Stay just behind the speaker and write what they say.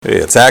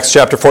It's Acts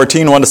chapter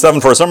 14,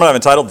 1-7 for a sermon I've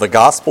entitled The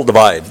Gospel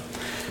Divide.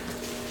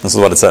 This is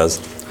what it says.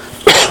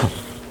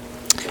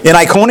 In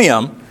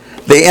Iconium,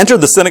 they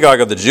entered the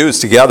synagogue of the Jews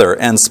together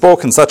and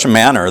spoke in such a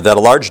manner that a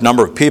large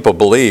number of people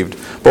believed,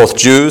 both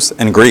Jews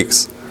and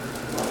Greeks.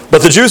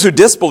 But the Jews who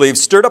disbelieved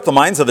stirred up the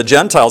minds of the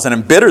Gentiles and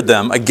embittered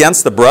them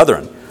against the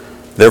brethren.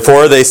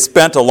 Therefore they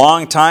spent a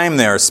long time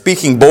there,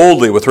 speaking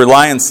boldly with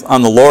reliance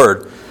on the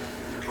Lord,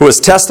 who was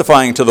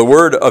testifying to the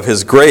word of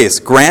his grace,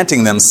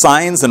 granting them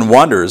signs and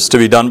wonders to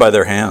be done by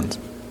their hands.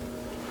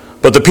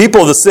 But the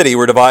people of the city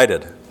were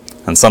divided,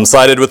 and some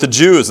sided with the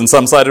Jews and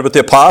some sided with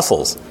the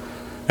apostles.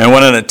 And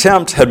when an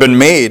attempt had been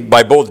made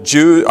by both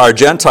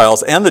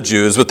Gentiles and the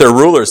Jews with their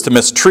rulers to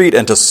mistreat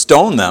and to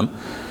stone them,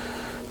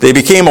 they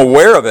became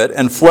aware of it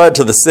and fled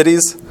to the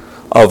cities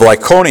of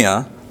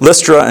Lycaonia,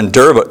 Lystra, and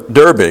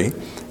Derbe,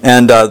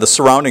 and the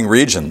surrounding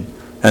region.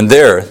 And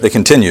there they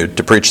continued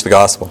to preach the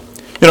gospel.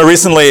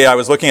 Recently I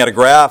was looking at a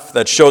graph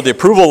that showed the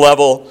approval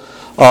level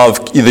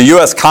of the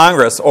U.S.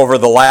 Congress over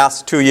the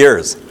last 2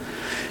 years.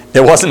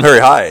 It wasn't very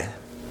high.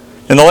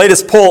 In the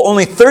latest poll,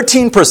 only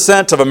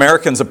 13% of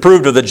Americans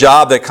approved of the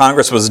job that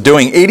Congress was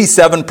doing.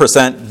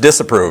 87%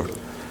 disapproved.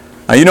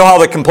 Now, you know how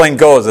the complaint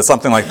goes. It's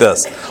something like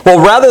this.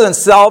 Well, rather than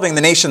solving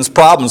the nation's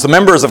problems, the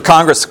members of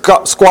Congress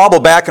squabble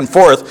back and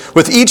forth,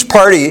 with each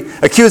party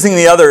accusing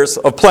the others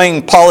of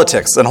playing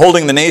politics and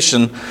holding the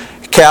nation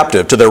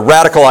captive to their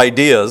radical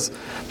ideas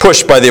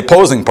pushed by the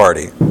opposing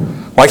party.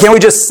 Why can't we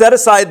just set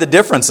aside the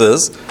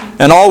differences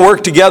and all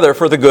work together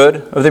for the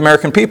good of the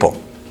American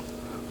people?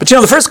 But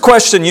the first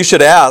question you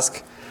should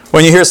ask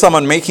when you hear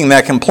someone making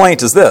that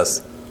complaint is this: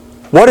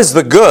 what is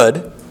the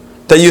good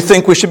that you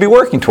think we should be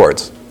working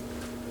towards?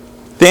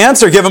 The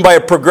answer given by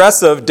a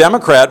progressive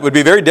Democrat would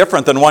be very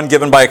different than one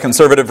given by a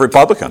conservative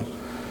Republican.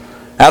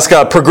 Ask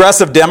a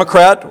progressive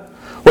Democrat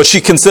what she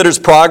considers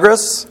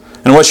progress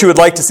and what she would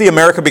like to see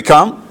America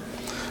become.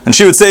 And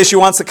she would say she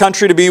wants the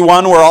country to be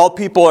one where all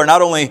people are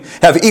not only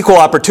have equal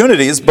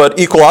opportunities, but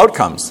equal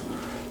outcomes.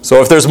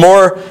 So if there's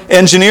more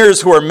engineers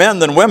who are men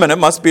than women, it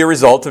must be a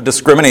result of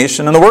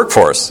discrimination in the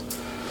workforce.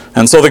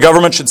 And so the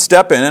government should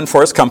step in and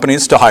force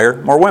companies to hire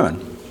more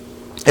women.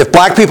 If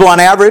black people on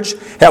average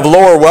have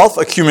lower wealth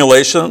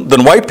accumulation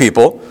than white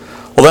people,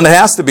 well then it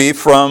has to be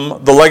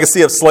from the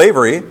legacy of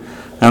slavery,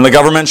 and the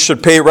government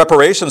should pay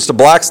reparations to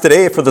blacks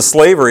today for the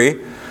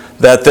slavery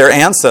that their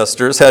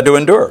ancestors had to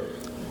endure.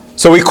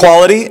 So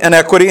equality and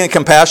equity and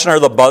compassion are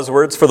the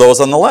buzzwords for those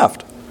on the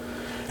left.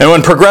 And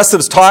when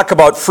progressives talk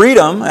about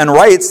freedom and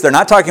rights, they're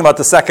not talking about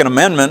the Second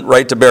Amendment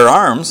right to bear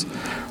arms.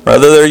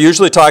 Rather, they're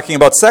usually talking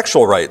about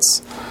sexual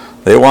rights.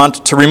 They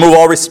want to remove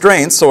all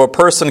restraints so a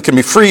person can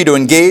be free to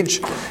engage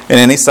in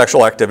any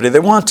sexual activity they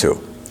want to.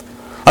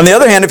 On the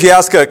other hand, if you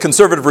ask a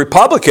conservative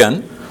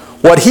Republican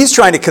what he's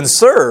trying to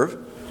conserve,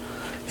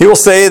 he will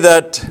say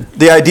that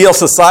the ideal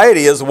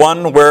society is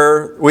one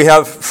where we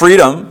have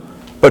freedom,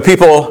 but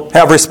people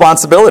have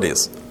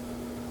responsibilities.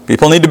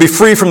 People need to be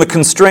free from the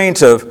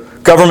constraint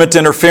of government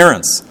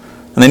interference,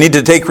 and they need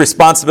to take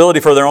responsibility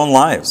for their own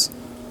lives.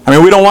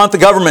 We don't want the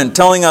government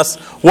telling us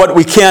what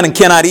we can and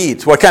cannot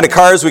eat, what kind of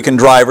cars we can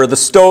drive, or the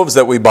stoves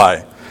that we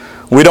buy.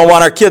 We don't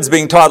want our kids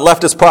being taught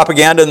leftist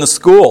propaganda in the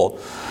school,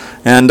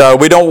 and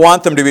we don't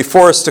want them to be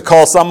forced to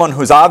call someone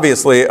who's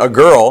obviously a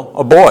girl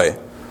a boy.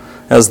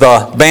 As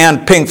the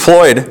band Pink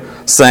Floyd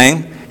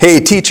sang, "Hey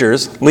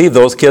teachers, leave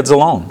those kids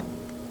alone."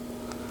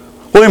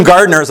 William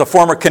Gardner is a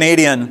former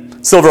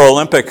Canadian Silver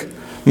Olympic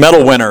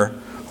medal winner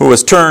who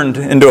was turned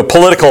into a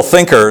political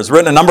thinker. Has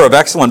written a number of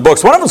excellent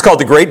books. One of them is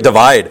called The Great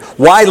Divide: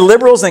 Why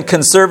Liberals and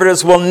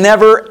Conservatives Will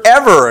Never,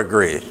 Ever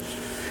Agree.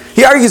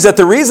 He argues that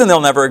the reason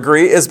they'll never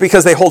agree is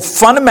because they hold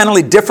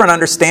fundamentally different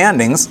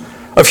understandings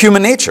of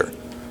human nature.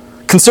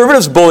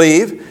 Conservatives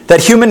believe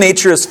that human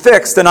nature is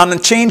fixed and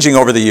unchanging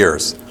over the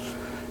years.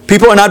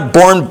 People are not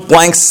born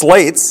blank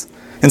slates.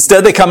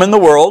 Instead, they come in the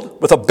world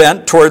with a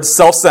bent towards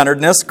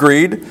self-centeredness,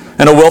 greed,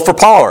 and a will for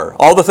power,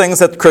 all the things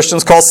that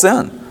Christians call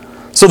sin.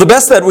 So the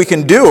best that we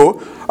can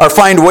do are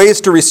find ways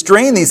to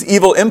restrain these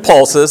evil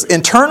impulses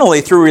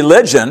internally through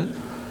religion,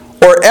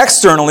 or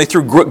externally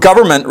through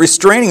government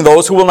restraining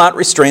those who will not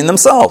restrain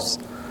themselves.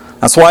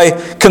 That's why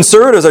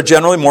conservatives are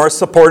generally more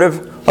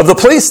supportive of the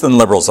police than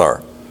liberals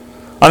are.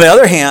 On the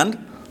other hand,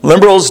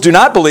 liberals do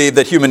not believe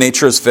that human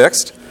nature is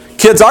fixed.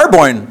 Kids are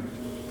born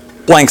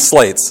blank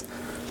slates.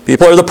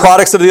 People are the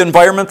products of the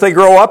environment they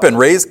grow up in.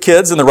 Raise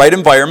kids in the right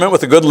environment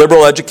with a good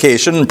liberal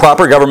education and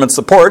proper government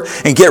support,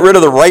 and get rid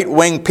of the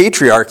right-wing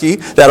patriarchy,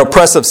 that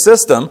oppressive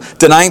system,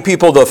 denying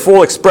people the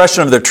full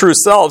expression of their true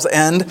selves,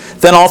 and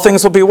then all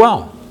things will be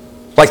well.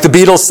 Like the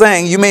Beatles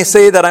saying, "You may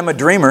say that I'm a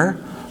dreamer,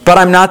 but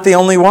I'm not the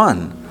only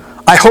one.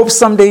 I hope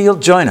someday you'll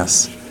join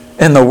us,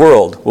 and the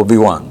world will be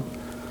one."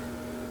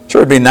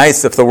 Sure, it'd be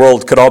nice if the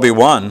world could all be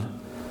one,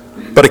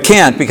 but it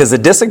can't, because the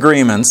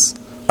disagreements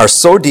are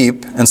so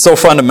deep and so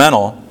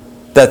fundamental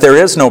that there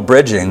is no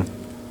bridging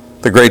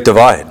the great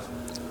divide.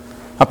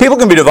 Now, people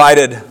can be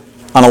divided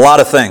on a lot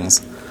of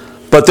things,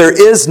 but there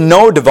is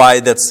no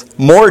divide that's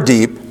more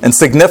deep and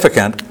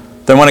significant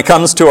than when it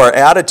comes to our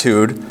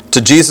attitude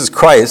to Jesus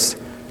Christ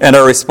and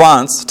our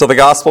response to the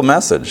gospel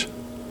message.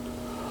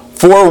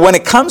 For when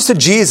it comes to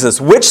Jesus,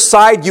 which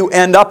side you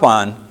end up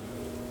on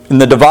in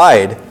the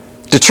divide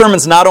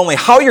determines not only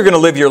how you're going to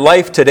live your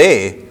life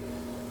today,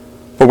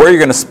 but where you're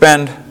going to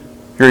spend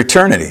your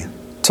eternity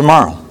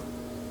tomorrow.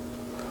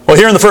 Well,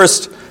 here in the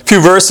first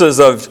few verses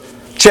of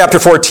chapter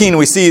 14,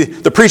 we see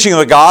the preaching of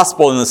the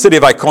gospel in the city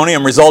of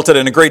Iconium resulted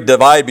in a great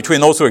divide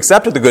between those who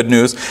accepted the good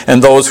news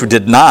and those who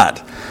did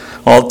not.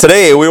 Well,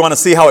 today we want to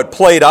see how it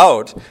played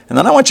out, and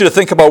then I want you to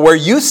think about where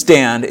you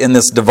stand in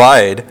this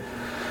divide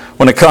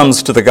when it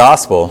comes to the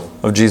gospel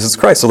of Jesus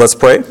Christ. So let's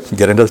pray and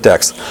get into the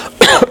text.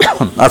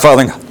 Our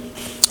Father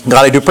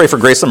God, I do pray for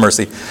grace and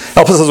mercy.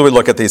 Help us as we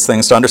look at these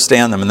things to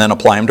understand them and then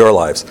apply them to our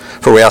lives.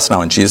 For we ask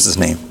now in Jesus'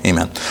 name,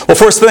 amen. Well,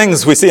 first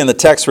things we see in the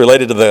text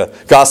related to the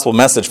gospel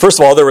message. First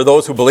of all, there were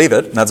those who believe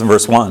it. And that's in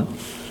verse 1.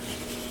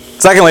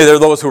 Secondly, there are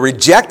those who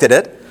rejected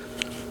it.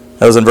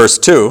 That was in verse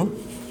 2.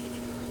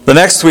 The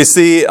next we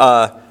see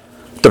a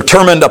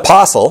determined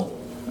apostle.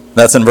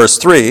 That's in verse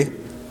 3.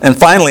 And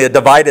finally, a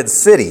divided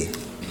city.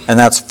 And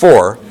that's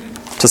 4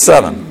 to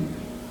 7.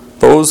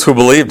 Those who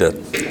believed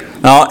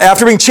it. Now,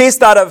 after being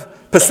chased out of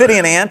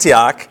Pisidian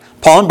Antioch,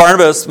 Paul and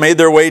Barnabas made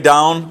their way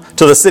down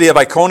to the city of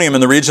Iconium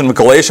in the region of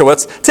Galatia,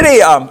 what's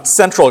today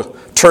central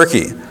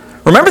Turkey.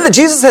 Remember that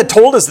Jesus had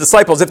told his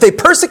disciples, if they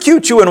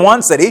persecute you in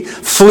one city,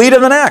 flee to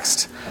the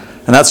next.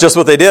 And that's just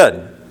what they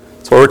did.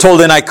 So we're told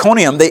in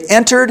Iconium, they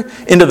entered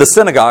into the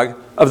synagogue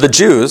of the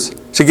Jews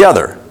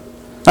together.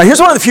 Now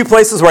here's one of the few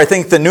places where I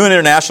think the New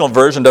International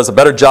Version does a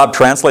better job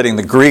translating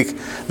the Greek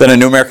than a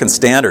New American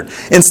Standard.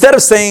 Instead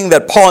of saying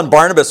that Paul and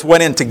Barnabas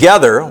went in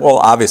together, well,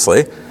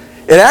 obviously,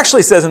 it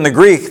actually says in the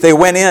Greek, they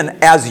went in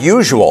as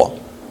usual.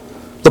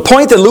 The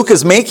point that Luke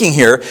is making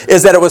here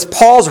is that it was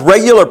Paul's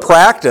regular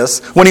practice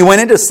when he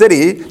went into a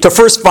city to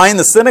first find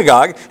the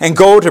synagogue and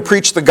go to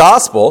preach the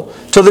gospel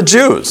to the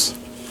Jews.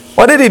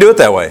 Why did he do it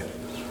that way?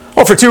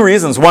 Well, for two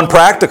reasons, one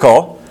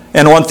practical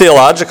and one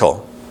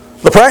theological.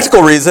 The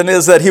practical reason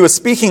is that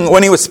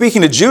when he was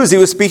speaking to Jews, he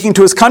was speaking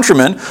to his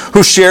countrymen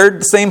who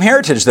shared the same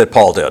heritage that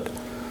Paul did.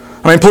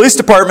 I mean, police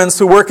departments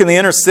who work in the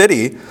inner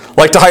city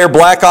like to hire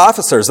black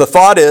officers. The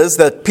thought is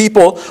that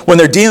people, when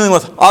they're dealing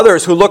with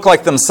others who look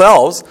like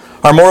themselves,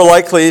 are more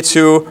likely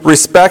to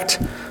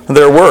respect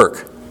their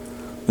work.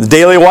 The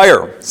Daily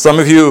Wire, some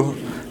of you,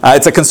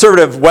 it's a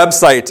conservative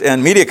website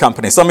and media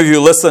company. Some of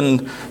you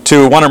listen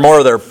to one or more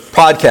of their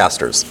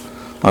podcasters.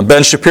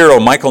 Ben Shapiro,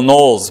 Michael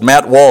Knowles,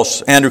 Matt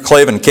Walsh, Andrew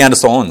Klavan,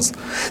 Candace Owens.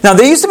 Now,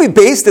 they used to be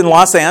based in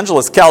Los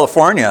Angeles,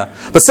 California,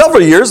 but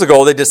several years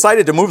ago they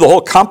decided to move the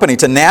whole company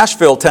to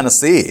Nashville,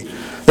 Tennessee.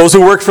 Those who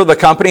worked for the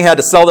company had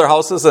to sell their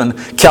houses in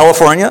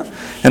California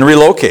and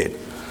relocate.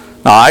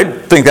 Now, I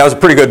think that was a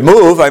pretty good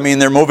move. I mean,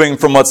 they're moving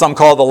from what some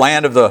call the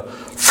land of the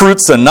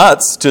fruits and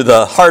nuts to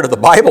the heart of the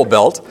Bible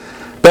Belt.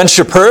 Ben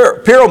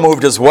Shapiro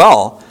moved as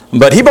well,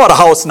 but he bought a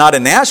house not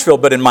in Nashville,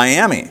 but in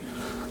Miami.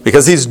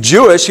 Because he's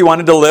Jewish, he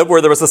wanted to live where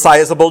there was a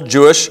sizable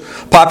Jewish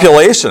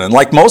population. And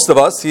like most of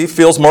us, he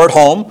feels more at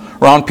home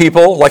around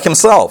people like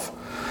himself.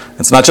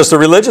 It's not just a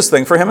religious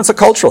thing for him, it's a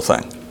cultural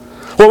thing.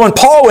 Well, when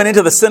Paul went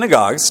into the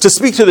synagogues to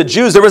speak to the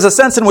Jews, there was a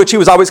sense in which he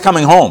was always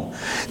coming home.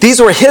 These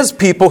were his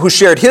people who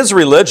shared his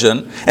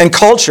religion and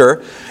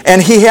culture,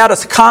 and he had a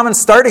common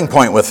starting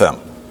point with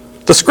them,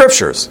 the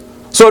Scriptures.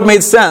 So it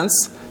made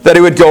sense that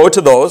he would go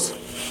to those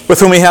with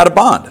whom he had a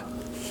bond.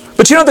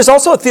 But you know, there's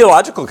also a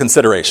theological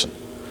consideration.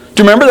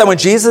 Do you remember that when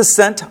Jesus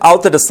sent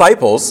out the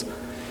disciples,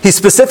 he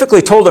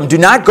specifically told them, do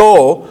not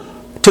go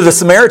to the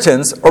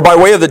Samaritans or by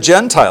way of the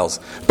Gentiles,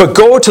 but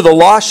go to the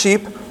lost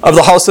sheep of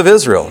the house of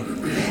Israel.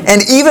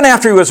 And even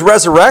after he was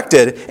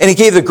resurrected and he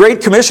gave the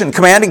Great Commission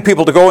commanding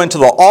people to go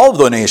into all of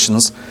the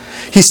nations,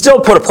 he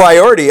still put a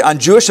priority on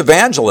Jewish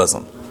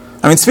evangelism.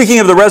 I mean, speaking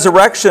of the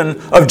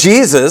resurrection of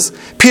Jesus,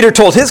 Peter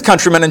told his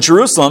countrymen in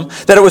Jerusalem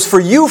that it was for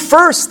you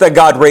first that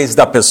God raised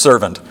up his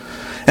servant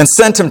and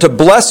sent him to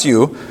bless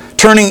you,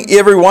 turning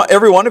every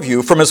one of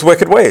you from his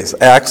wicked ways.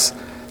 Acts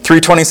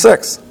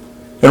 3:26.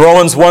 In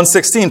Romans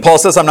 1:16, Paul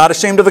says, I'm not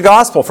ashamed of the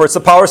gospel, for it's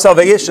the power of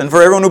salvation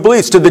for everyone who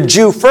believes, to the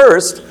Jew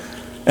first,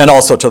 and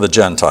also to the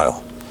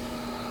Gentile.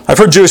 I've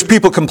heard Jewish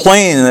people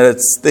complain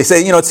that they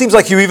say, it seems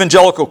like you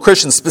evangelical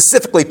Christians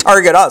specifically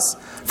target us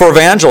for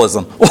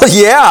evangelism. Well,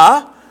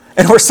 yeah,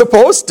 and we're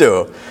supposed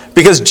to,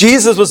 because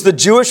Jesus was the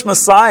Jewish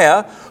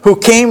Messiah who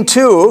came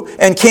to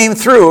and came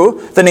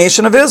through the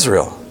nation of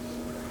Israel.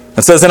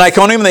 It says, in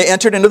Iconium they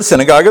entered into the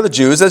synagogue of the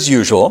Jews as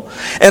usual,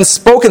 and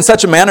spoke in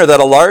such a manner that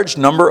a large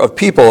number of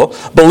people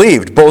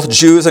believed, both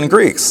Jews and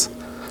Greeks.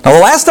 Now, the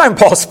last time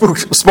Paul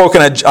spoke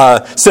in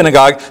a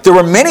synagogue, there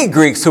were many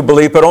Greeks who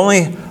believed, but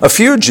only a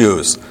few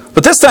Jews.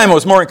 But this time it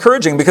was more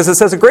encouraging because it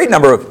says a great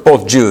number of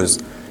both Jews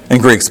and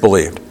Greeks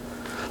believed.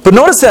 But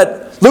notice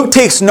that Luke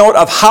takes note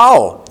of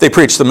how they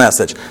preached the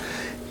message.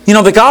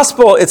 The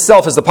gospel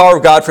itself is the power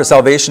of God for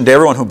salvation to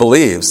everyone who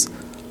believes,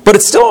 but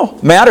it still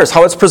matters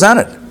how it's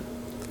presented.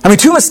 I mean,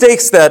 two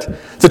mistakes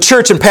that the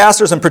church and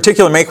pastors in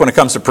particular make when it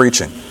comes to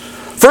preaching.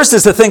 First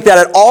is to think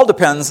that it all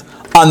depends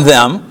on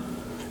them,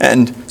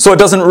 and so it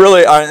doesn't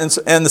really.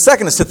 And the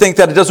second is to think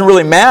that it doesn't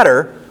really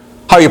matter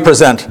how you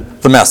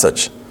present the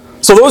message.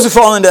 So those who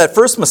fall into that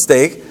first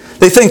mistake,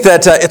 they think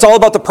that it's all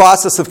about the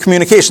process of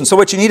communication. So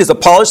what you need is a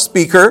polished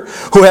speaker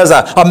who has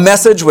a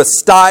message with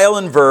style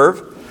and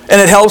verve. And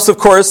it helps, of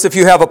course, if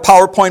you have a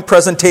PowerPoint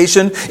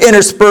presentation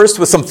interspersed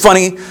with some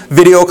funny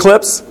video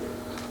clips.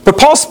 But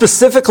Paul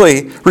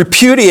specifically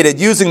repudiated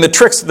using the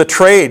tricks of the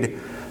trade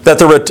that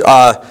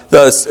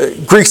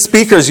the Greek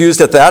speakers used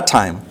at that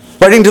time.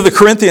 Writing to the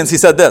Corinthians, he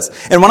said this,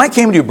 "And when I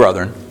came to you,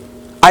 brethren,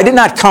 I did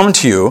not come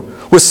to you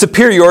with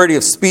superiority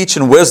of speech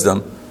and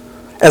wisdom,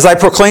 as I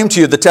proclaimed to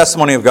you the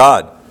testimony of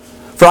God.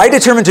 For I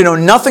determined to know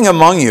nothing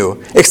among you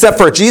except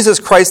for Jesus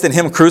Christ and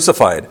Him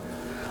crucified.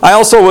 I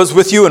also was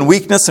with you in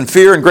weakness and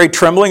fear and great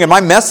trembling, and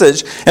my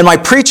message and my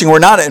preaching were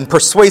not in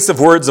persuasive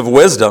words of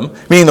wisdom,"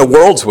 meaning the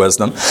world's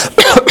wisdom,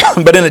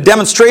 "but in a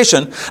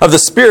demonstration of the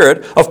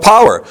Spirit of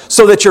power,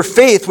 so that your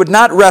faith would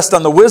not rest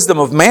on the wisdom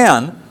of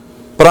man,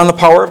 but on the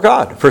power of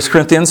God." 1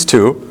 Corinthians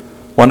 2,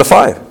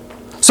 1-5.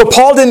 So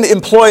Paul didn't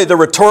employ the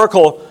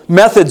rhetorical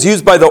methods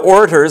used by the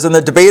orators and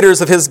the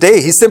debaters of his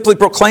day. He simply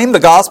proclaimed the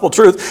gospel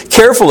truth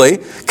carefully,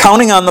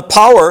 counting on the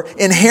power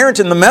inherent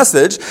in the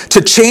message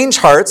to change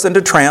hearts and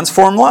to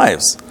transform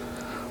lives.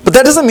 But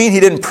that doesn't mean he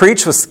didn't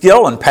preach with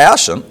skill and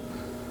passion.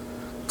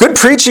 Good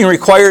preaching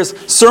requires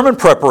sermon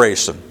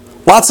preparation,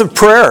 lots of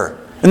prayer,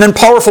 and then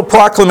powerful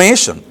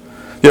proclamation.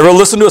 You ever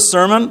listen to a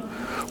sermon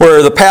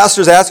where the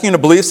pastor's asking you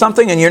to believe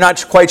something and you're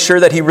not quite sure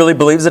that he really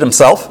believes it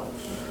himself?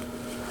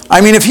 I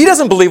mean, if he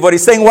doesn't believe what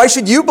he's saying, why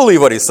should you believe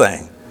what he's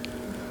saying?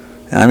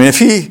 I mean, if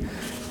he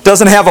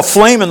doesn't have a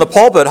flame in the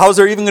pulpit, how's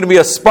there even going to be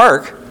a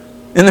spark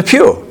in the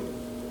pew?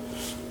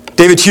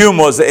 David Hume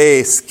was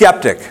a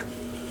skeptic.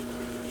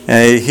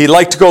 He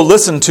liked to go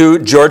listen to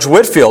George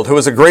Whitefield, who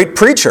was a great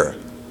preacher.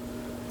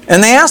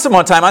 And they asked him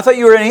one time, "I thought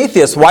you were an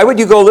atheist. Why would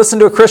you go listen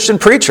to a Christian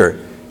preacher?"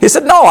 He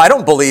said, "No, I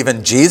don't believe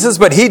in Jesus,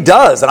 but he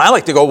does, and I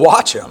like to go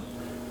watch him."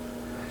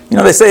 You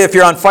know, they say if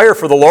you're on fire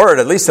for the Lord,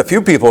 at least a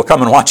few people will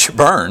come and watch you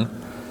burn.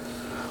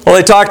 Well,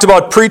 they talked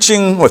about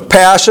preaching with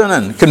passion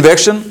and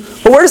conviction.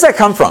 But where does that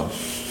come from?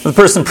 The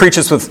person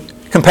preaches with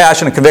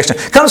compassion and conviction.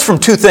 It comes from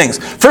two things.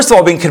 First of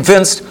all, being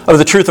convinced of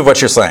the truth of what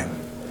you're saying.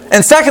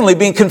 And secondly,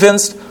 being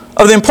convinced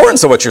of the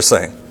importance of what you're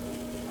saying.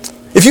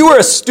 If you were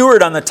a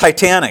steward on the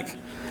Titanic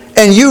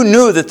and you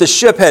knew that the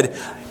ship had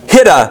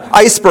hit an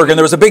iceberg and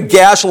there was a big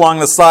gash along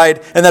the side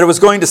and that it was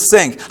going to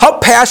sink, how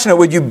passionate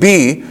would you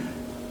be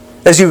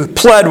as you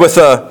pled with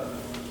the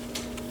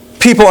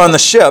people on the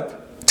ship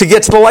to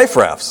get to the life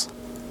rafts?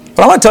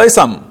 But I want to tell you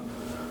something.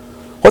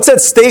 What's at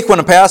stake when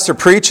a pastor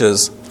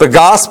preaches the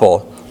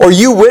gospel or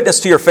you witness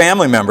to your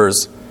family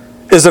members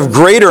is of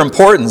greater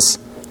importance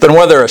than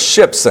whether a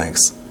ship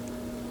sinks.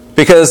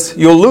 Because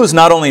you'll lose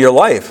not only your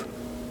life,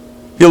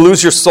 you'll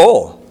lose your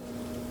soul.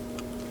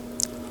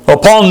 Well,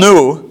 Paul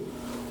knew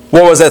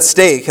what was at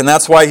stake, and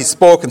that's why he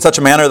spoke in such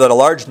a manner that a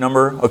large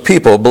number of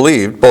people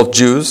believed, both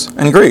Jews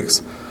and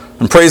Greeks.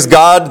 And praise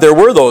God, there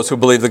were those who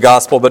believed the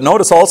gospel, but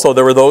notice also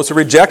there were those who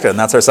rejected it, and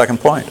that's our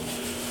second point.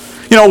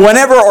 You know,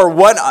 whenever or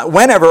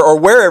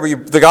wherever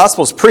the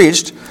gospel is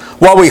preached,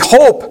 while we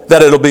hope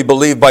that it'll be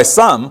believed by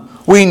some,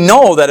 we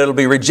know that it'll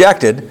be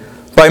rejected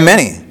by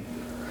many.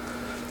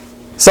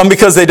 Some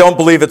because they don't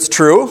believe it's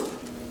true,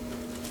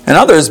 and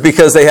others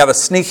because they have a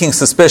sneaking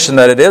suspicion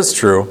that it is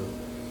true,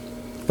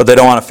 but they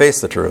don't want to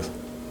face the truth.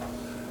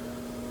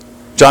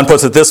 John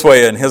puts it this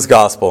way in his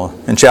gospel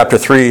in chapter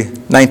 3,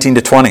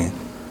 19-20.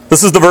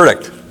 This is the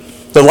verdict.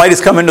 The light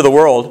has come into the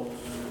world,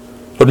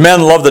 but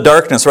men love the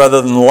darkness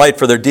rather than the light,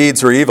 for their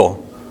deeds are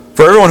evil.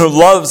 For everyone who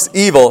loves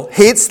evil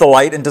hates the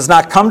light and does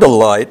not come to the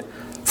light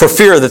for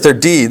fear that their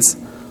deeds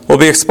will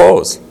be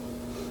exposed.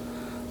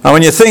 Now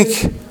when you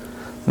think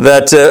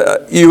that,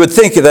 you would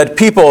think that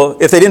people,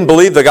 if they didn't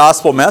believe the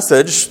gospel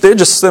message, they'd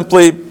just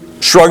simply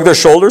shrug their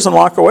shoulders and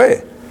walk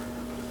away.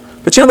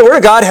 But you know, the Word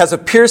of God has a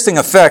piercing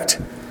effect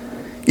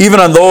even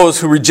on those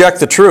who reject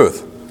the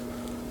truth.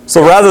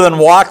 So rather than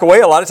walk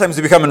away, a lot of times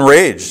they become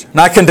enraged,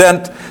 not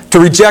content to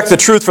reject the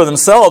truth for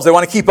themselves. They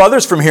want to keep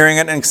others from hearing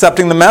it and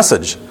accepting the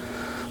message.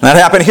 And that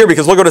happened here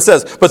because look what it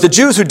says. But the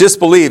Jews who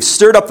disbelieved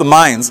stirred up the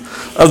minds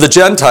of the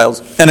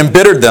Gentiles and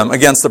embittered them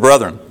against the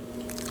brethren.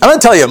 I'm going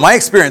to tell you, my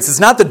experience is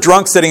not the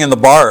drunks sitting in the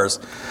bars,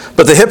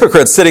 but the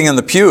hypocrites sitting in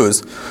the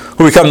pews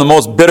who become the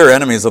most bitter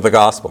enemies of the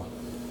gospel.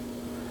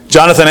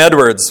 Jonathan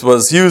Edwards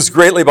was used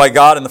greatly by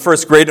God in the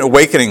first great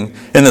awakening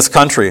in this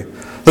country.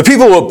 The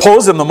people who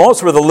opposed him the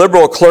most were the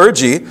liberal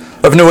clergy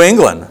of New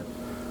England.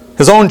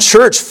 His own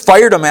church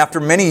fired him after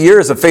many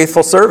years of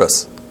faithful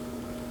service.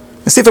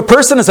 You see, if a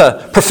person is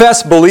a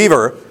professed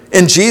believer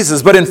in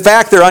Jesus, but in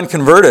fact they're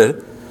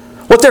unconverted,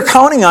 what they're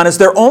counting on is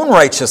their own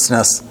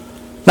righteousness,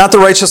 not the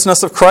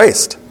righteousness of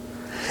Christ.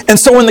 And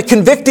so when the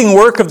convicting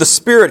work of the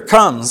Spirit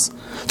comes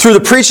through the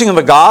preaching of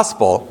the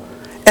gospel,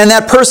 and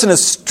that person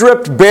is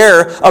stripped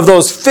bare of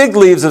those fig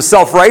leaves of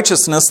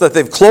self-righteousness that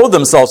they've clothed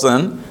themselves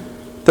in,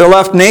 they're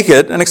left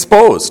naked and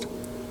exposed.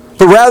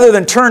 But rather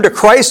than turn to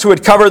Christ who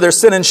would cover their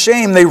sin and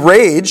shame, they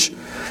rage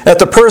at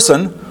the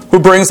person who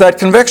brings that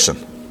conviction.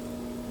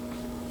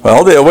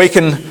 Well, the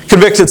awakened,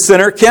 convicted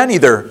sinner can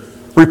either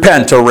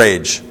repent or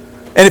rage.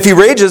 And if he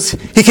rages,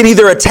 he can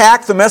either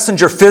attack the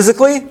messenger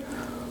physically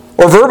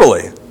or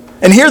verbally.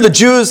 And here the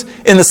Jews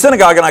in the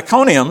synagogue in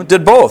Iconium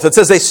did both. It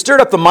says they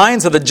stirred up the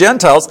minds of the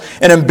Gentiles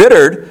and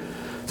embittered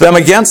them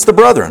against the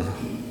brethren.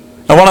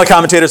 Now, one of the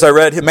commentators I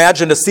read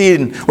imagined a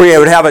scene where you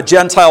would have a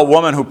Gentile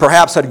woman who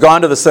perhaps had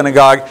gone to the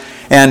synagogue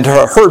and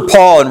heard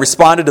Paul and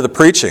responded to the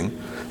preaching.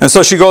 And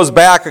so she goes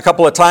back a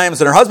couple of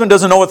times, and her husband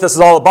doesn't know what this is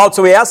all about,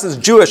 so he asks his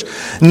Jewish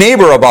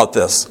neighbor about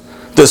this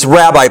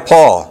Rabbi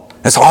Paul.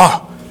 And so,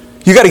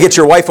 you got to get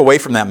your wife away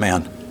from that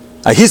man.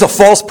 He's a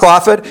false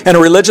prophet and a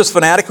religious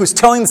fanatic who's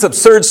telling this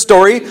absurd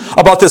story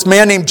about this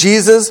man named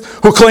Jesus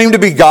who claimed to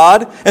be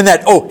God and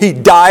that, he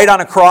died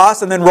on a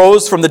cross and then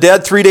rose from the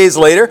dead 3 days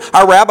later.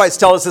 Our rabbis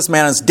tell us this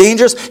man is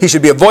dangerous. He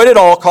should be avoided at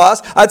all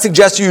costs. I'd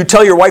suggest you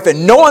tell your wife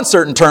in no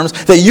uncertain terms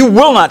that you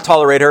will not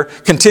tolerate her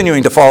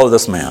continuing to follow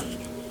this man.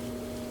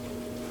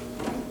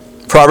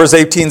 Proverbs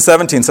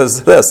 18:17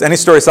 says this, any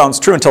story sounds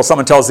true until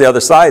someone tells the other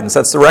side and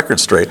sets the record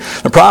straight.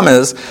 The problem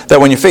is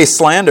that when you face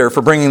slander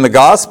for bringing the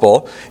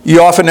gospel,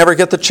 you often never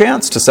get the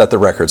chance to set the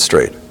record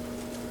straight.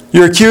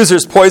 Your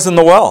accusers poison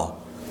the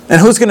well.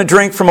 And who's going to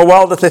drink from a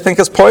well that they think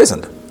is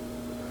poisoned?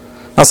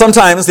 Now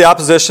sometimes the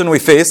opposition we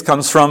face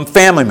comes from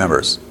family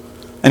members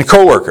and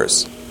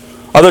co-workers.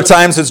 Other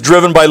times it's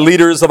driven by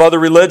leaders of other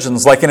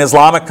religions, like in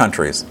Islamic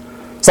countries.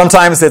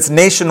 Sometimes it's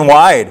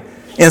nationwide,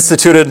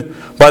 instituted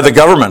by the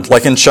government,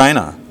 like in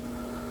China.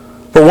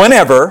 But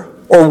whenever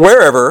or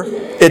wherever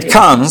it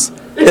comes,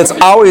 it's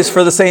always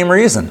for the same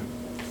reason.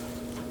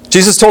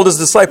 Jesus told his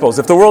disciples,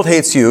 if the world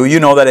hates you, you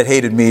know that it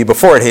hated me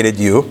before it hated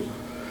you.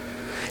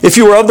 If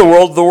you were of the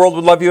world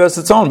would love you as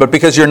its own. But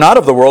because you're not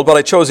of the world, but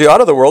I chose you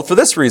out of the world, for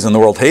this reason the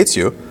world hates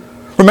you.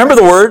 Remember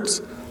the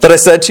words that I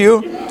said to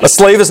you? A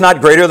slave is not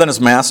greater than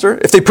his master.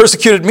 If they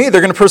persecuted me,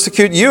 they're going to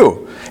persecute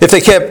you. If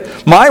they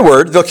kept my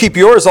word, they'll keep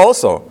yours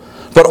also.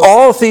 But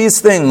all these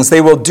things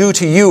they will do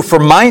to you for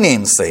my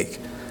name's sake,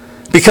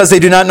 because they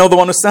do not know the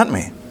one who sent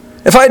me.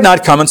 If I had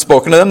not come and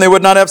spoken to them, they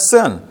would not have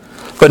sin.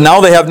 But now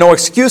they have no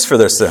excuse for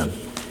their sin.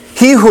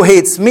 He who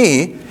hates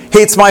me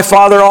hates my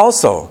Father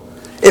also.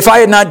 If I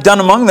had not done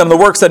among them the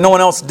works that no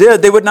one else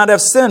did, they would not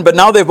have sinned. But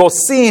now they've both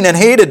seen and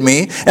hated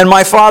me, and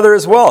my Father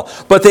as well.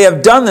 But they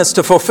have done this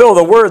to fulfill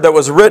the word that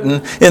was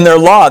written in their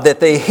law,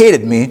 that they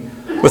hated me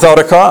without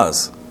a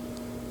cause.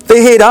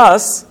 They hate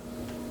us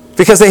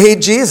because they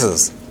hate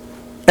Jesus.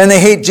 And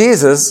they hate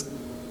Jesus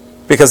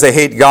because they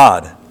hate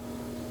God.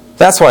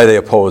 That's why they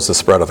oppose the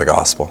spread of the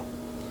gospel.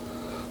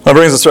 That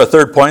brings us to our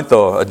third point,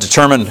 though, a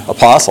determined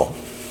apostle.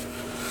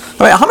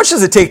 How much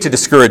does it take to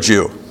discourage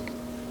you?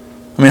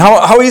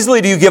 How easily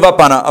do you give up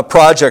on a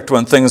project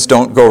when things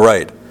don't go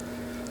right?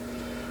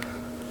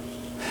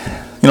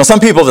 Some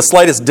people, the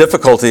slightest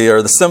difficulty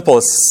or the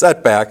simplest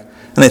setback,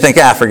 and they think,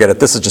 forget it,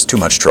 this is just too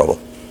much trouble.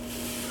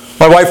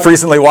 My wife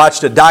recently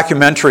watched a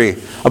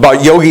documentary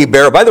about Yogi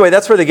Bear. By the way,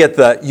 that's where they get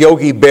the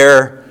Yogi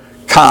Bear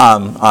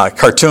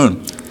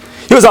cartoon.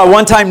 He was a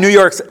one-time New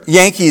York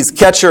Yankees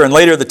catcher and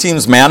later the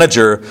team's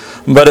manager.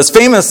 But as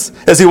famous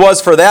as he was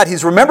for that,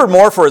 he's remembered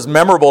more for his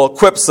memorable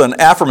quips and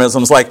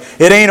aphorisms like,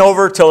 it ain't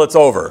over till it's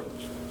over.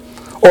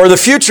 Or the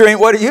future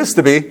ain't what it used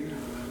to be.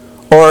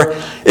 Or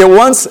it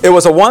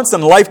was a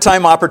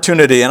once-in-a-lifetime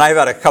opportunity, and I've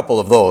had a couple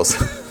of those.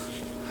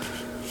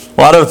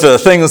 A lot of the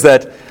things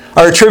that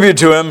are attributed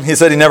to him, he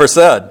said he never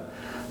said.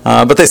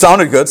 But they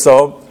sounded good,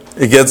 so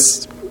it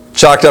gets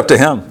chalked up to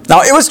him.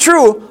 Now, it was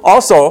true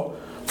also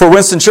for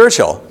Winston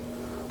Churchill.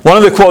 One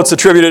of the quotes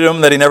attributed to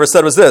him that he never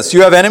said was this: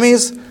 you have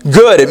enemies?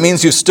 Good, it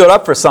means you stood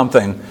up for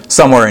something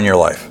somewhere in your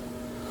life.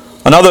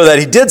 Another that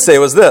he did say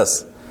was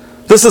this: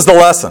 this is the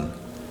lesson.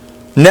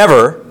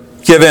 Never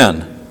give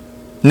in.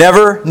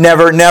 Never,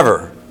 never,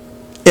 never.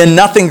 In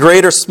nothing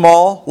great or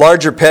small,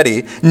 large or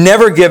petty,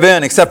 never give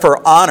in except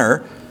for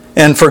honor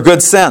and for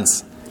good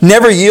sense.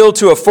 Never yield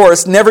to a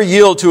force, never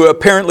yield to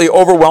apparently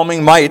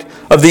overwhelming might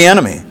of the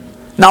enemy.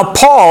 Now,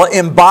 Paul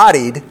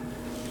embodied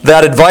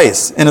that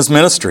advice in his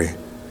ministry.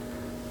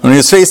 When he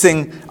was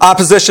facing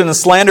opposition and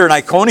slander in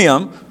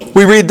Iconium,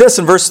 we read this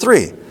in verse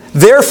 3.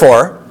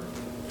 Therefore,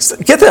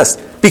 get this,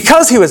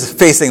 because he was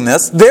facing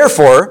this,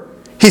 therefore,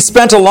 he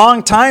spent a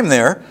long time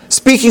there,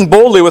 speaking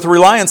boldly with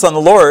reliance on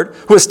the Lord,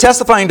 who was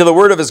testifying to the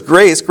word of his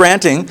grace,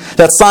 granting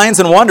that signs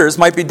and wonders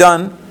might be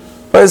done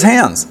by his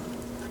hands.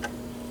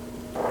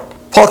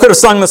 Paul could have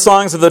sung the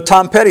songs of the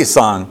Tom Petty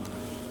song,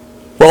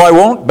 well, I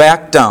won't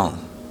back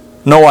down.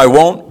 No, I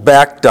won't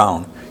back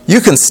down. You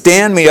can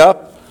stand me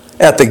up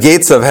at the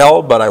gates of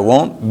hell, but I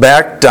won't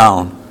back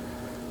down.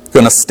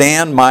 Going to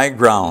stand my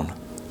ground.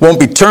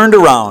 Won't be turned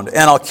around,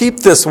 and I'll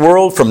keep this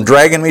world from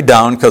dragging me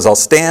down because I'll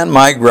stand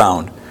my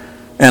ground,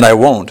 and I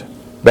won't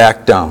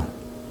back down.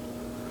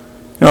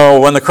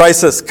 When the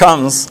crisis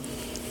comes,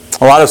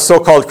 a lot of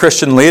so-called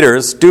Christian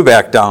leaders do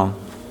back down.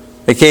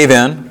 They cave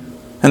in,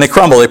 and they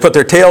crumble. They put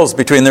their tails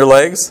between their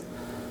legs,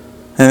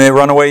 and they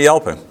run away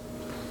yelping.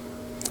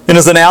 In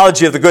his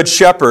analogy of the good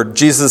shepherd,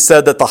 Jesus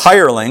said that the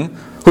hireling,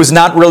 who's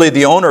not really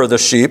the owner of the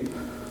sheep,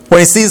 when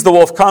he sees the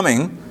wolf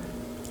coming,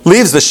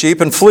 leaves the sheep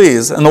and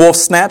flees, and the wolf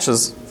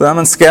snatches them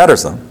and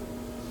scatters them.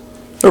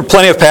 There were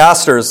plenty of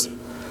pastors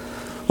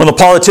When the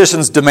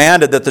politicians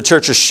demanded that the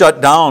churches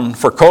shut down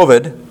for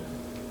COVID,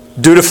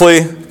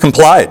 dutifully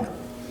complied.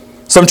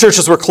 Some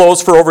churches were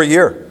closed for over a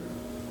year.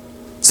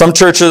 Some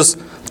church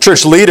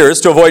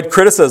leaders, to avoid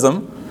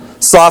criticism,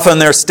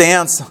 softened their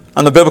stance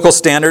on the biblical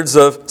standards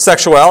of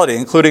sexuality,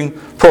 including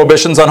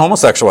prohibitions on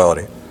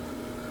homosexuality.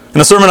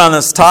 In a sermon on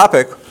this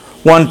topic,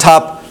 one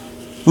top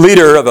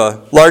leader of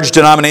a large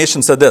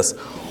denomination said this: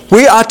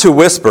 "We ought to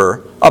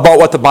whisper about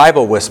what the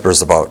Bible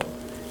whispers about,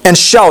 and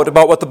shout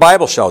about what the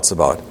Bible shouts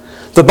about.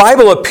 The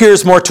Bible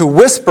appears more to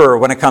whisper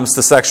when it comes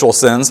to sexual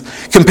sins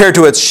compared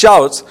to its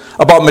shouts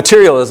about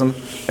materialism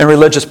and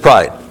religious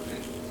pride."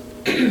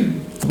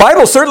 The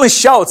Bible certainly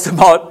shouts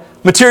about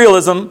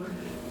materialism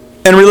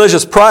and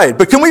religious pride,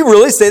 but can we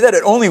really say that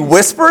it only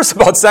whispers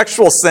about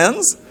sexual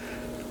sins?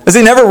 Has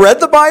he never read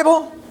the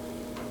Bible?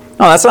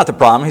 No, that's not the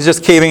problem. He's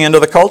just caving into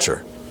the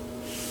culture.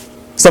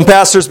 Some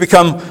pastors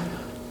become,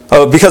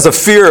 because of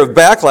fear of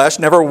backlash,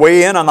 never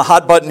weigh in on the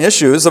hot-button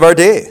issues of our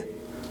day.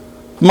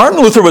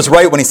 Martin Luther was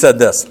right when he said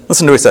this.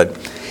 Listen to what he said.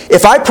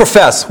 "If I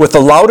profess with the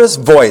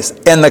loudest voice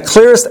and the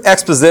clearest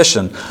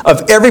exposition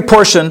of every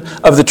portion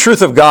of the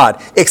truth of God,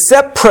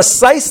 except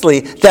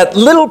precisely that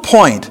little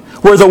point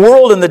where the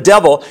world and the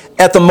devil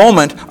at the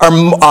moment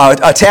are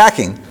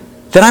attacking,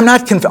 then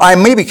I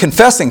may be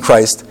confessing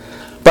Christ,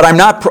 but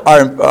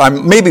I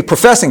may be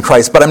professing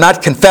Christ, but I'm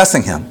not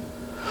confessing Him.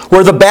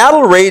 Where the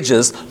battle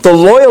rages, the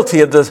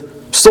loyalty of the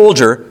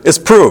soldier is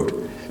proved.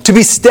 To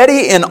be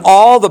steady in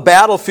all the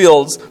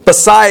battlefields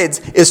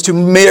besides is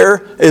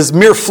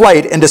mere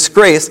flight and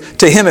disgrace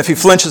to him if he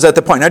flinches at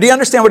the point." Now, do you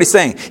understand what he's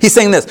saying? He's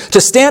saying this: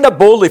 to stand up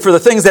boldly for the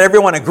things that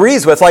everyone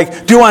agrees with,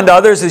 like do unto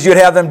others as you'd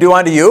have them do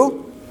unto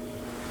you,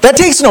 that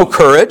takes no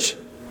courage.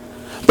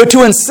 But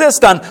to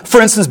insist on, for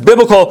instance,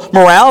 biblical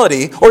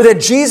morality, or that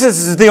Jesus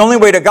is the only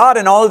way to God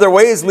and all other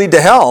ways lead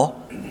to hell,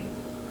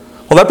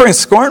 well, that brings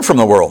scorn from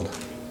the world.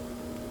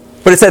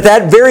 But it's at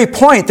that very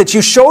point that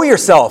you show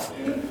yourself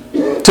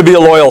to be a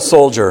loyal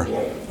soldier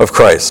of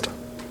Christ.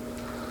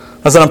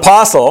 As an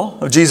apostle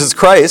of Jesus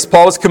Christ,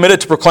 Paul was committed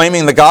to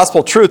proclaiming the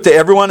gospel truth to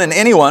everyone and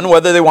anyone,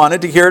 whether they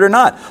wanted to hear it or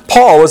not.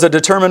 Paul was a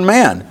determined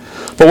man.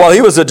 But while he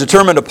was a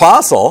determined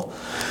apostle,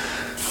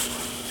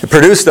 it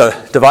produced a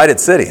divided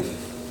city.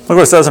 Look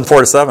what it says in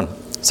 4-7.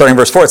 Starting in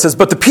verse 4, it says,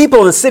 "But the people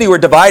of the city were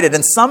divided,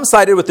 and some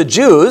sided with the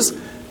Jews,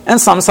 and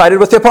some sided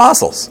with the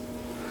apostles."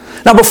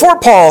 Now, before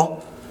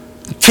Paul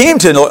came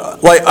to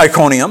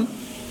Iconium,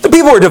 the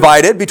people were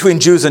divided between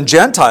Jews and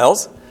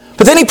Gentiles.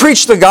 But then he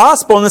preached the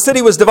gospel, and the city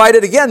was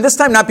divided again, this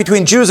time not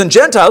between Jews and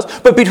Gentiles,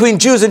 but between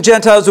Jews and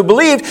Gentiles who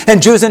believed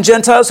and Jews and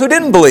Gentiles who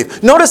didn't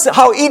believe. Notice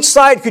how each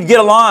side could get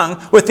along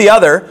with the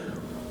other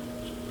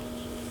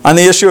on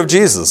the issue of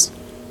Jesus.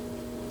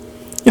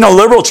 You know,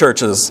 liberal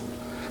churches,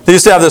 they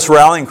used to have this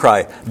rallying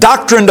cry: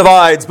 doctrine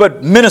divides,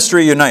 but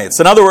ministry unites.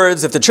 In other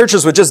words, if the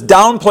churches would just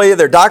downplay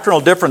their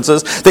doctrinal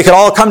differences, they could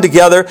all come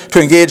together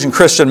to engage in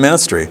Christian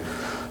ministry.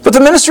 But the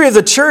ministry of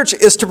the church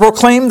is to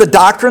proclaim the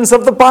doctrines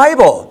of the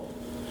Bible.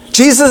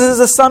 Jesus is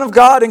the Son of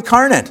God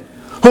incarnate,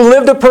 who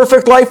lived a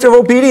perfect life of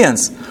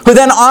obedience, who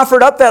then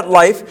offered up that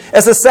life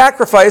as a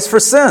sacrifice for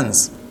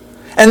sins.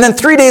 And then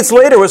 3 days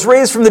later was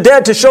raised from the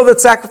dead to show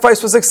that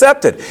sacrifice was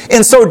accepted.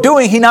 In so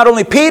doing, he not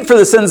only paid for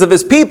the sins of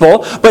his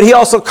people, but he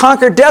also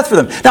conquered death for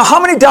them. Now,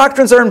 how many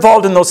doctrines are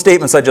involved in those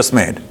statements I just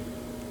made?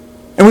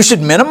 And we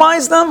should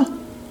minimize them?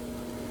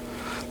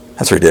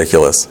 That's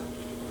ridiculous.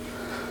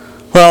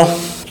 Well,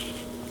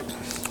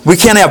 we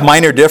can't have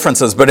minor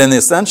differences, but in the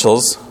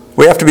essentials,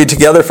 we have to be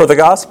together for the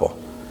gospel.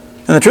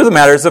 And the truth of the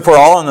matter is, if we're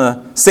all on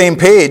the same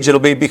page, it'll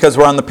be because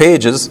we're on the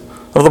pages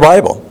of the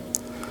Bible.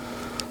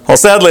 Well,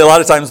 sadly, a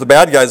lot of times the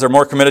bad guys are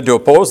more committed to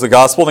oppose the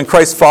gospel than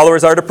Christ's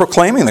followers are to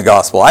proclaiming the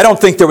gospel. I don't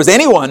think there was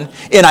anyone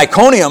in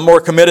Iconium more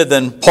committed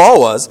than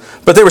Paul was,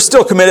 but they were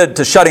still committed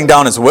to shutting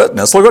down his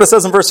witness. Look what it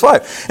says in verse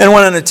 5. "And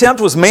when an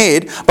attempt was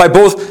made by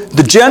both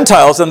the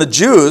Gentiles and the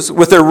Jews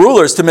with their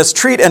rulers to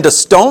mistreat and to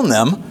stone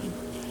them,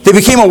 they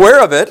became aware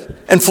of it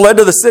and fled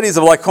to the cities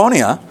of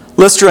Lycaonia,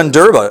 Lystra and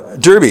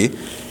Derbe,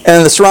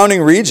 and the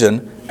surrounding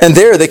region, and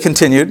there they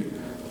continued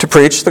to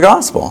preach the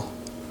gospel."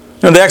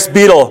 You know, the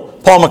ex-Beatle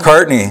Paul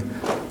McCartney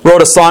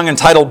wrote a song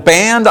entitled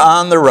 "Band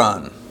on the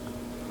Run."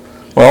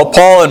 Well,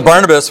 Paul and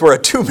Barnabas were a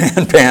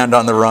two-man band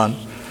on the run.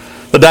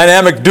 The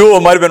dynamic duo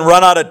might have been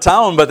run out of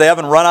town, but they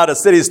haven't run out of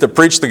cities to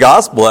preach the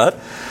gospel at,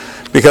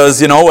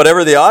 because, you know,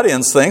 whatever the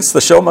audience thinks,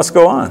 the show must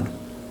go on.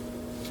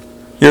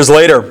 Years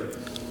later,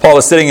 Paul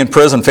was sitting in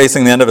prison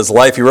facing the end of his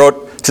life. He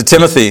wrote to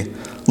Timothy,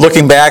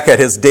 looking back at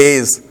his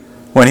days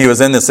when he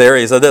was in this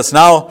area. He said this: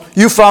 "Now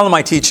you follow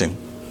my teaching,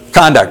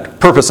 conduct,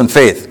 purpose, and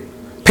faith.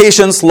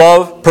 Patience,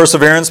 love,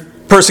 perseverance,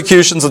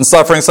 persecutions and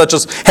sufferings such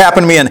as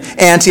happened to me in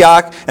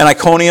Antioch and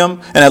Iconium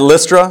and at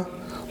Lystra.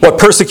 What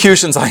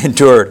persecutions I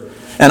endured,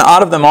 and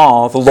out of them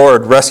all the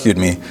Lord rescued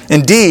me.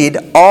 Indeed,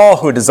 all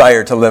who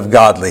desire to live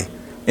godly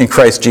in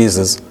Christ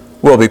Jesus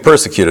will be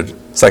persecuted."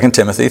 2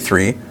 Timothy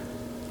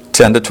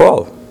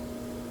 3:10-12.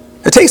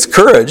 It takes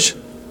courage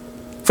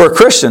for a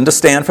Christian to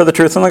stand for the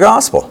truth in the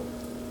gospel.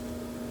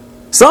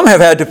 Some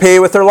have had to pay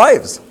with their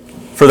lives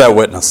for that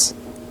witness.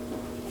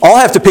 All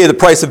have to pay the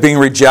price of being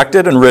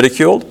rejected and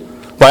ridiculed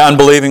by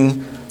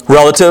unbelieving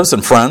relatives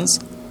and friends.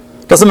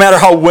 Doesn't matter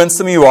how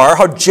winsome you are,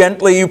 how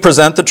gently you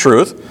present the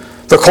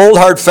truth. The cold,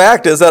 hard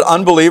fact is that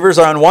unbelievers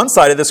are on one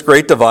side of this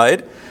great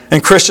divide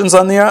and Christians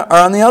are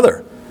on the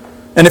other.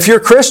 And if you're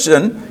a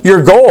Christian,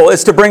 your goal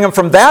is to bring them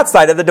from that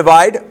side of the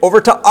divide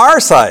over to our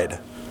side.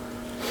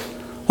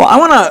 Well, I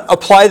want to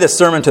apply this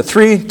sermon to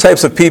three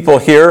types of people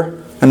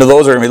here and to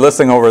those who are going to be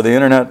listening over the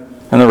internet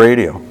and the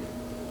radio.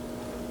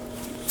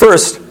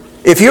 First,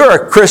 if you're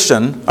a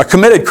Christian, a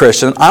committed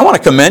Christian, I want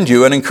to commend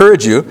you and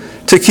encourage you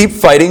to keep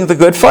fighting the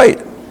good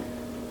fight.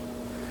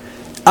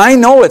 I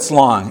know it's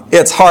long,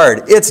 it's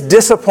hard, it's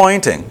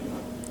disappointing.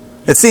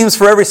 It seems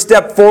for every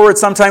step forward,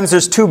 sometimes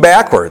there's two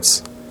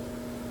backwards.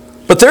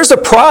 But there's a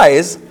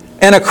prize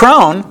and a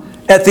crown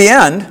at the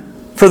end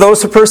for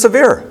those who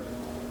persevere.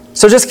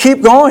 So just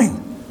keep going.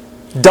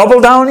 Double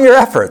down your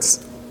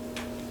efforts.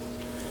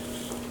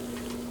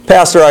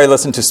 Pastor I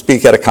listened to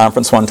speak at a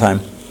conference one time.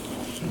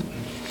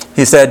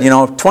 He said,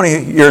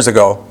 20 years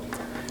ago,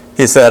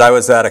 he said, I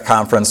was at a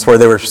conference where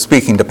they were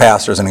speaking to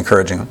pastors and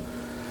encouraging them.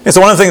 And so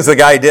one of the things the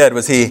guy did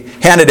was he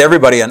handed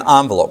everybody an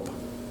envelope.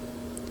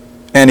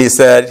 And he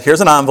said,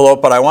 here's an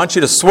envelope, but I want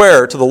you to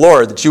swear to the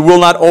Lord that you will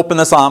not open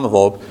this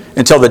envelope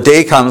until the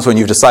day comes when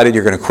you've decided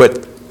you're going to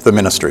quit the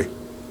ministry.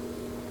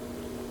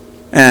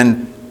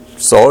 And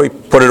so he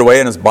put it away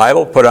in his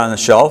Bible, put it on the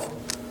shelf.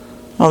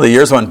 Well, the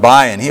years went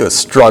by and he was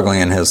struggling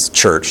in his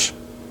church.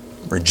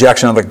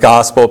 Rejection of the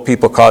gospel,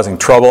 people causing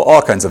trouble,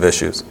 all kinds of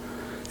issues.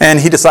 And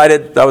he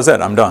decided, that was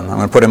it, I'm done. I'm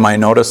going to put in my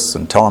notice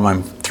and tell him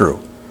I'm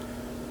through.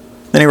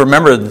 Then he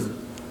remembered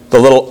the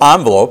little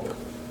envelope,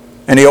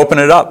 and he opened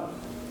it up.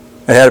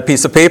 It had a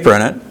piece of paper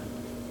in it, and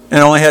it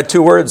only had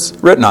 2 words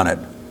written on it.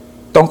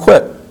 Don't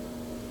quit.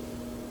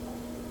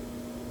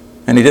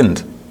 And he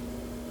didn't.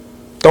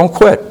 Don't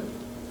quit.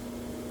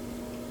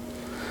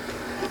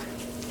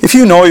 If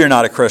you know you're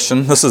not a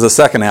Christian, this is the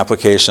second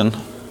application.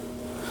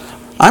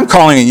 I'm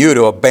calling on you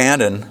to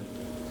abandon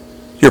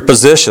your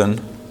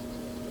position,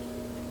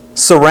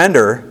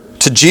 surrender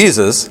to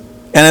Jesus,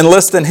 and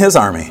enlist in His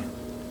army.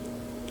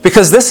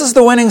 Because this is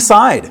the winning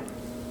side.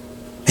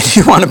 And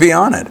you want to be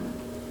on it.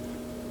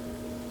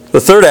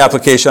 The third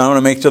application I want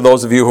to make to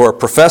those of you who are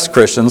professed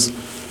Christians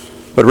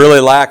but really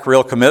lack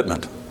real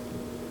commitment.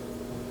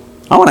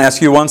 I want to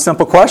ask you one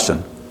simple question.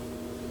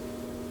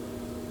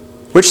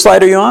 Which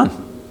side are you on?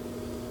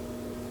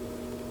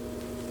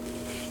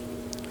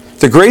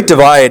 The great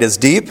divide is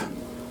deep,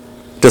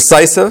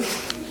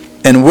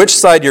 decisive, and which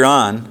side you're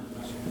on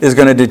is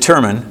going to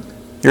determine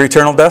your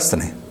eternal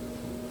destiny.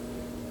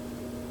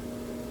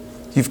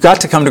 You've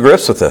got to come to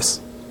grips with this.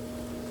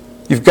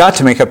 You've got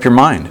to make up your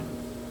mind.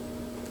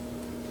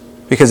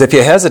 Because if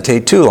you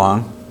hesitate too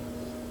long,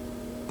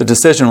 the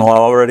decision will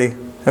already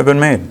have been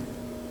made.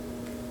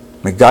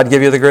 May God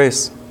give you the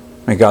grace.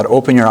 May God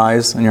open your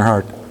eyes and your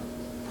heart.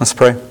 Let's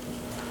pray.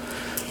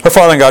 Our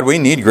Father and God, we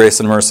need grace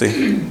and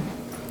mercy.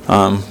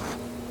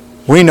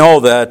 We know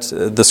that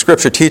the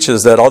Scripture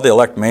teaches that all the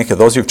elect make it,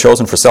 those you've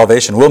chosen for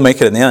salvation, will make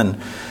it in the end.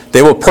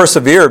 They will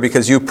persevere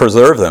because you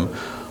preserve them.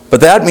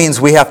 But that means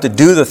we have to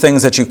do the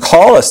things that you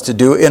call us to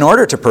do in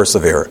order to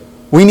persevere.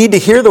 We need to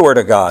hear the Word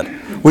of God.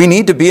 We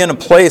need to be in a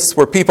place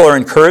where people are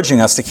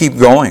encouraging us to keep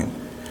going.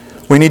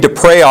 We need to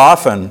pray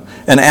often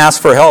and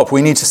ask for help.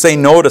 We need to say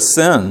no to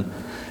sin.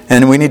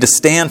 And we need to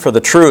stand for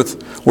the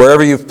truth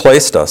wherever you've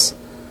placed us.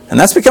 And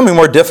that's becoming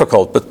more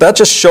difficult, but that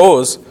just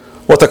shows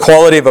what the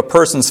quality of a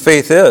person's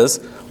faith is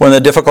when the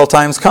difficult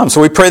times come.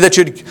 So we pray that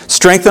you'd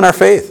strengthen our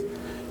faith,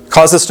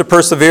 cause us to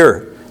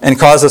persevere, and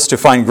cause us to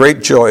find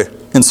great joy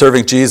in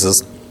serving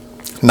Jesus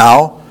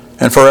now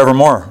and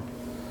forevermore.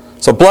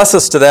 So bless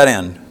us to that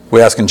end.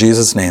 We ask in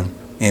Jesus' name.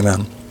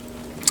 Amen.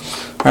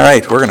 All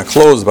right, we're going to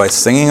close by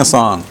singing a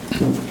song.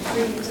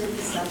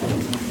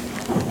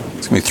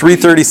 It's going to be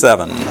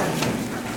 337.